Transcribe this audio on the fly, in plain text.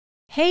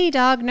Hey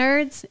dog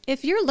nerds,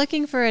 if you're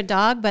looking for a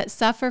dog but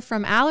suffer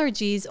from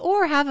allergies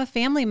or have a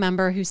family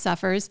member who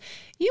suffers,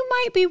 you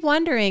might be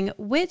wondering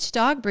which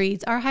dog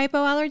breeds are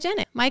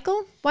hypoallergenic.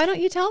 Michael, why don't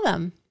you tell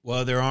them?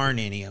 Well, there aren't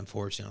any,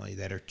 unfortunately,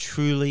 that are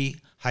truly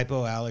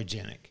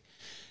hypoallergenic.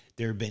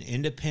 There have been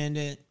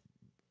independent,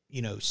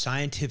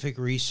 scientific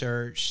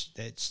research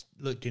that's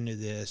looked into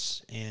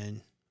this,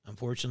 and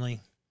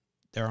unfortunately,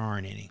 there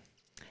aren't any.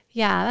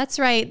 Yeah, that's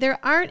right. There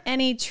aren't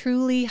any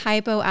truly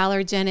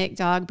hypoallergenic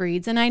dog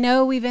breeds. And I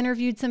know we've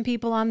interviewed some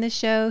people on this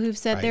show who've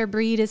said their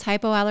breed is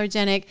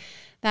hypoallergenic.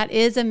 That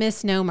is a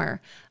misnomer.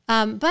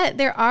 But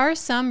there are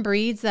some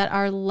breeds that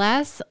are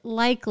less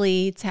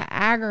likely to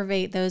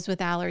aggravate those with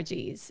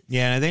allergies.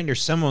 Yeah, and I think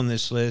there's some on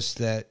this list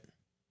that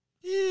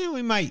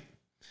we might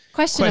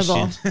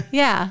questionable.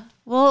 Yeah.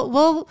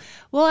 We'll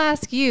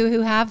ask you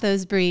who have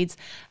those breeds.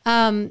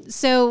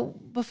 So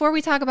before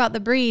we talk about the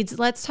breeds,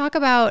 let's talk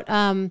about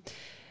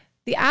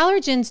the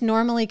allergens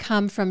normally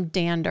come from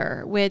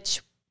dander,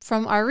 which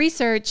from our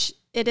research,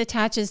 it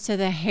attaches to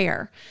the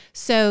hair.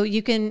 So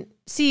you can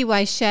see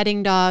why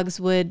shedding dogs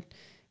would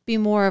be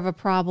more of a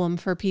problem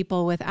for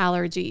people with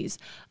allergies.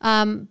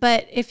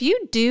 But if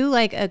you do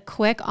like a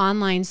quick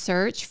online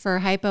search for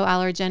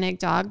hypoallergenic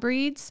dog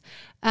breeds,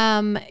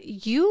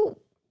 you'll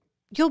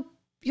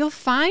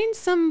find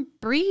some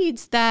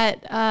breeds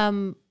that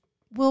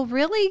will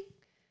really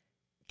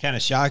kind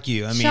of shock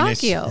you.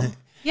 Shock you.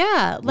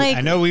 Yeah, like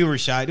I know we were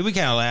shocked. We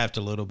kind of laughed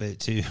a little bit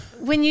too.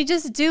 When you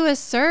just do a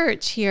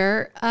search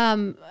here,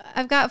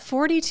 I've got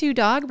 42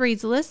 dog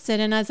breeds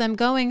listed, and as I'm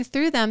going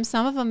through them,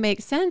 some of them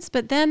make sense,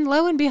 but then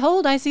lo and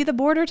behold, I see the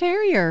Border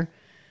Terrier.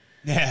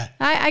 Yeah,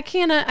 I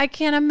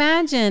can't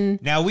imagine.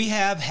 Now we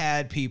have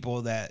had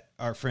people that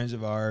are friends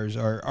of ours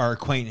or our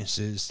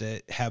acquaintances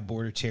that have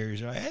Border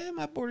Terriers. Like, hey,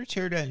 my Border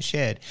Terrier doesn't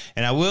shed.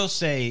 And I will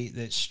say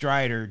that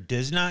Strider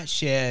does not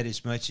shed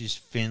as much as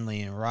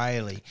Finley and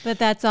Riley. But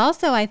that's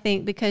also, I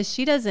think, because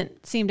she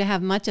doesn't seem to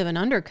have much of an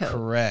undercoat.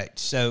 Correct.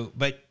 So,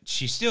 but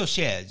she still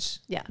sheds.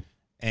 Yeah.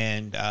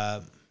 And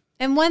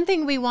one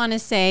thing we want to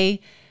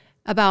say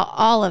about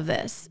all of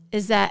this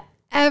is that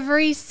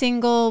every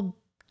single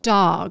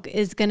dog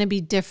is going to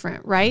be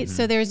different, right? Mm-hmm.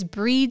 So there's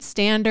breed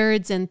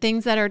standards and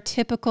things that are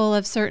typical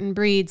of certain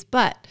breeds.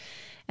 But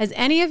as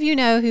any of you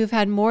know who've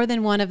had more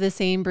than one of the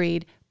same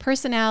breed,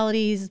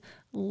 personalities,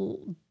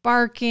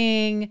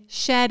 barking,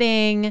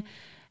 shedding,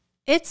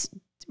 it's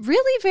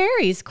really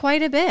varies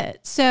quite a bit.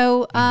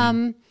 So,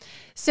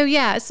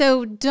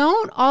 So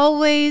don't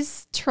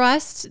always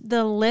trust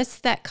the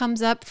list that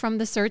comes up from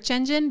the search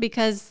engine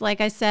because,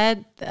 like I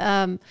said,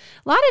 a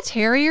lot of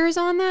terriers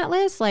on that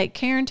list, like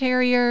Cairn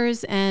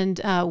Terriers and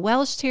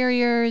Welsh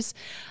Terriers.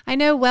 I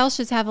know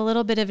Welshes have a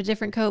little bit of a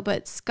different coat,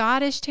 but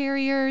Scottish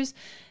Terriers,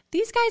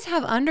 these guys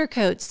have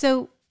undercoats.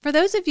 So for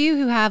those of you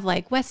who have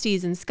like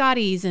Westies and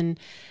Scotties, and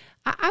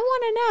I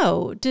want to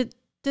know,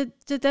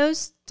 did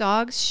those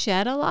dogs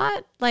shed a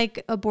lot,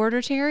 like a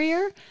Border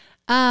Terrier?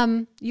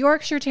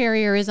 Yorkshire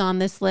Terrier is on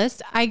this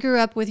list. I grew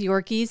up with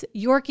Yorkies.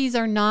 Yorkies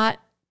are not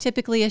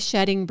typically a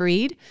shedding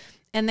breed,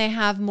 and they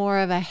have more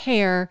of a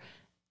hair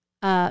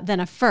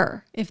than a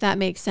fur, if that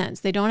makes sense.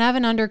 They don't have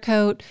an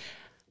undercoat.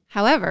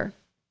 However,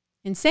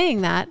 in saying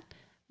that,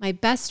 my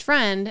best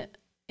friend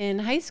in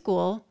high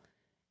school,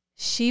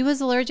 she was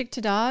allergic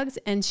to dogs,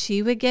 and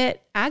she would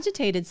get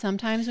agitated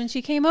sometimes when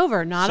she came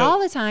over. Not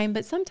all the time,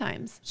 but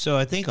sometimes. So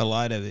I think a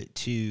lot of it,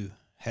 too,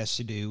 has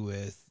to do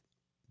with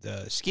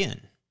the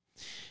skin.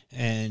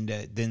 And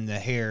then the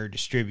hair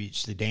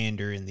distributes the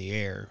dander in the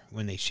air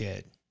when they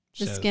shed.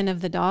 The skin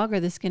of the dog or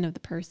the skin of the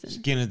person?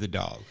 Skin of the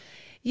dog.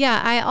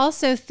 Yeah, I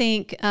also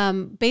think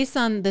based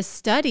on the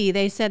study,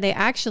 they said they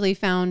actually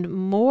found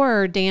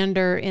more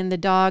dander in the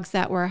dogs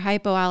that were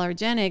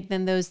hypoallergenic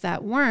than those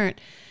that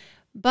weren't.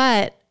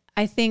 But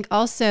I think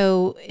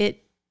also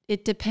it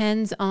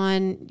depends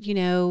on,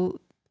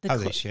 how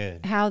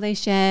they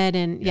shed.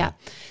 And yeah.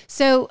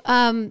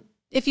 So,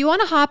 if you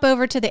want to hop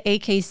over to the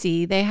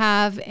AKC, they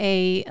have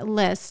a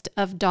list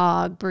of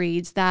dog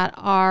breeds that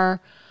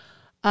are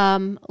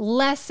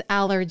less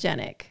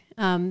allergenic.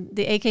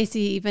 The AKC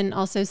even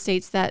also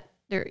states that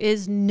there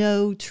is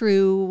no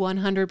true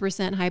 100%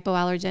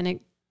 hypoallergenic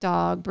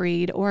dog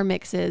breed or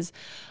mixes,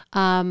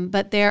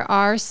 but there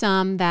are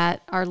some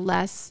that are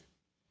less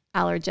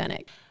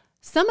allergenic.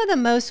 Some of the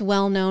most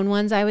well-known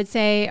ones, I would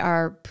say,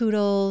 are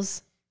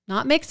poodles,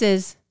 not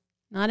mixes,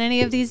 not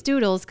any of these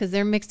doodles, because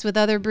they're mixed with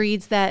other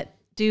breeds that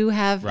do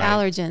have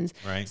allergens.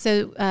 Right.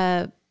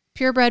 So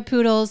purebred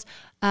poodles,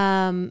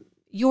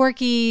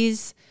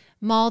 Yorkies,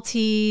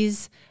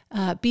 Maltese,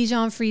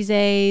 Bichon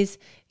Frises,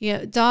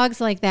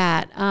 dogs like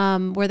that,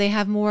 where they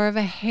have more of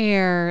a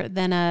hair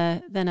than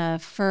a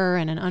fur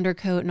and an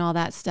undercoat and all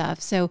that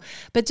stuff. So,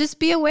 but just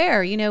be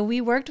aware,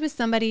 we worked with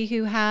somebody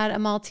who had a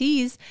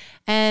Maltese,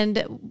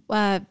 and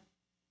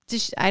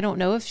I don't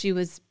know if she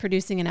was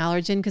producing an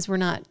allergen because we're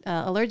not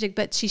allergic,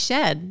 but she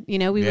shed. We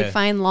would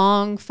find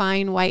long,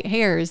 fine white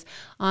hairs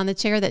on the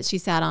chair that she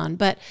sat on.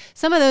 But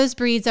some of those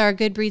breeds are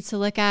good breeds to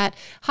look at.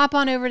 Hop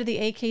on over to the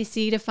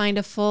AKC to find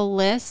a full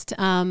list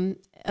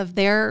of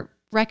their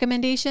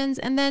recommendations,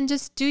 and then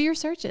just do your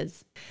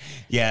searches.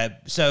 Yeah.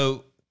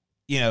 So,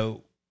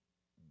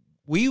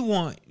 we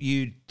want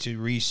you to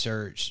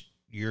research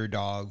your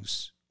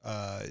dogs,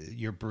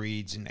 your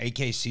breeds, and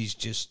AKC is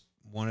just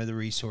one of the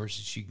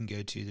resources you can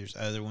go to. There's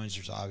other ones.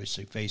 There's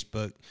obviously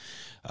Facebook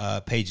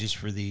pages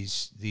for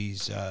these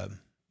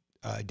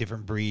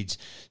different breeds.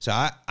 So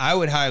I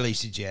would highly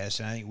suggest,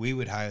 and I think we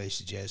would highly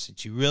suggest,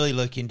 that you really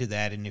look into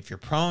that. And if you're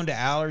prone to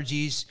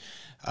allergies,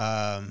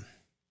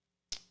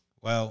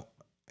 well,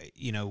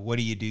 what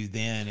do you do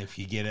then if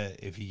you get a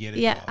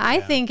Yeah, dog?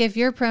 I think if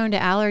you're prone to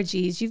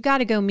allergies, you've got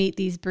to go meet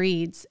these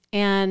breeds.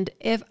 And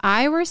if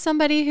I were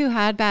somebody who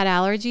had bad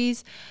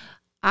allergies,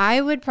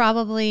 I would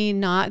probably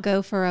not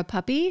go for a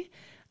puppy.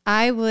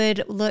 I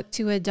would look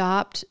to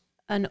adopt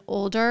an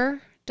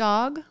older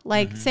dog.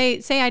 Like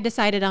say I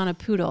decided on a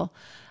poodle.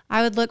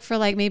 I would look for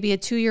like maybe a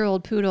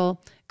 2-year-old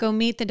poodle, go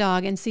meet the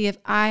dog and see if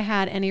I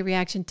had any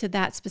reaction to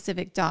that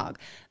specific dog.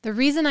 The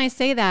reason I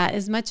say that,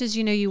 as much as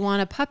you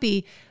want a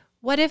puppy,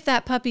 what if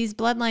that puppy's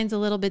bloodline's a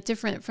little bit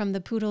different from the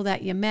poodle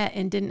that you met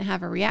and didn't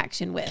have a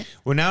reaction with?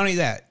 Well, not only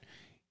that,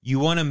 you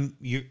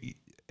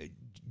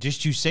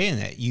saying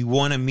that, you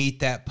want to meet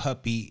that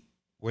puppy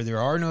where there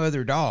are no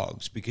other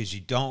dogs, because you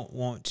don't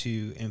want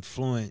to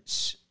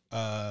influence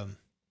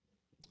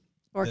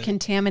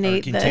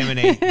contaminate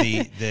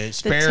the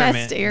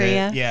experiment, test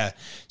area.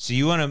 So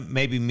you want to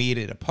maybe meet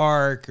at a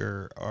park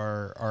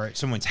or at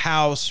someone's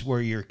house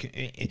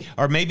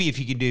or maybe if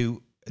you can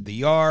do the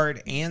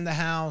yard and the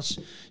house,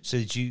 so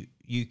that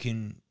you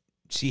can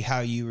see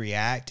how you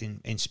react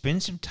and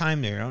spend some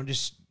time there. Don't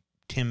just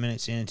 10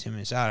 minutes in, 10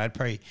 minutes out. I'd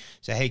probably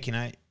say, hey, can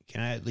I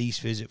at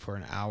least visit for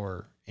an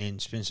hour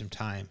and spend some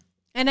time?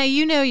 And now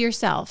you know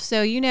yourself.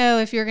 So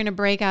if you're going to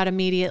break out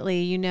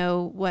immediately,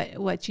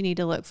 what you need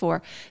to look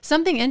for.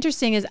 Something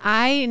interesting is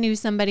I knew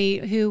somebody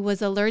who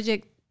was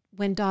allergic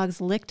when dogs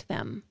licked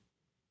them.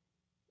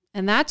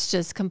 And that's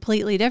just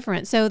completely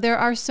different. So there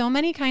are so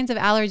many kinds of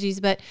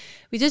allergies, but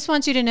we just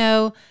want you to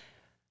know,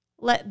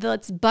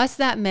 let's bust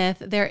that myth.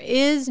 There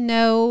is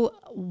no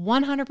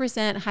 100%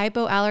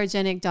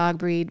 hypoallergenic dog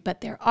breed, but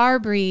there are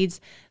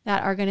breeds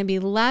that are going to be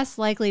less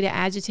likely to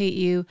agitate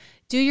you.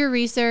 Do your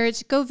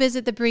research, go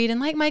visit the breed. And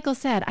like Michael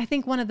said, I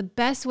think one of the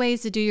best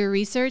ways to do your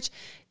research,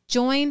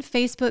 join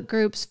Facebook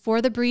groups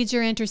for the breeds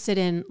you're interested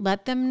in.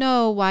 Let them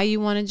know why you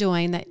want to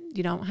join, that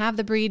you don't have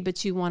the breed,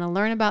 but you want to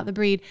learn about the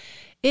breed.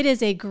 It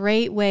is a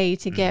great way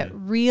to get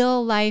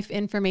real life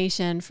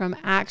information from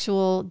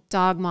actual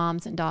dog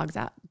moms and dog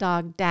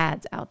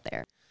dads out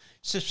there.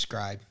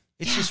 Subscribe.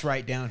 It's just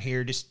right down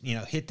here. Just,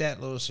 hit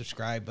that little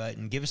subscribe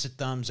button. Give us a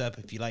thumbs up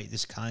if you like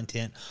this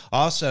content.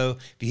 Also,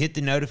 if you hit the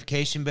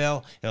notification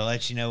bell, it'll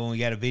let you know when we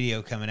got a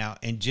video coming out.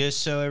 And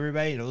just so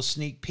everybody, a little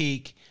sneak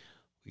peek,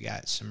 we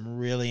got some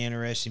really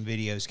interesting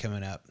videos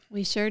coming up.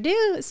 We sure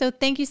do. So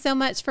thank you so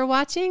much for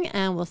watching,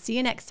 and we'll see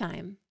you next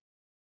time.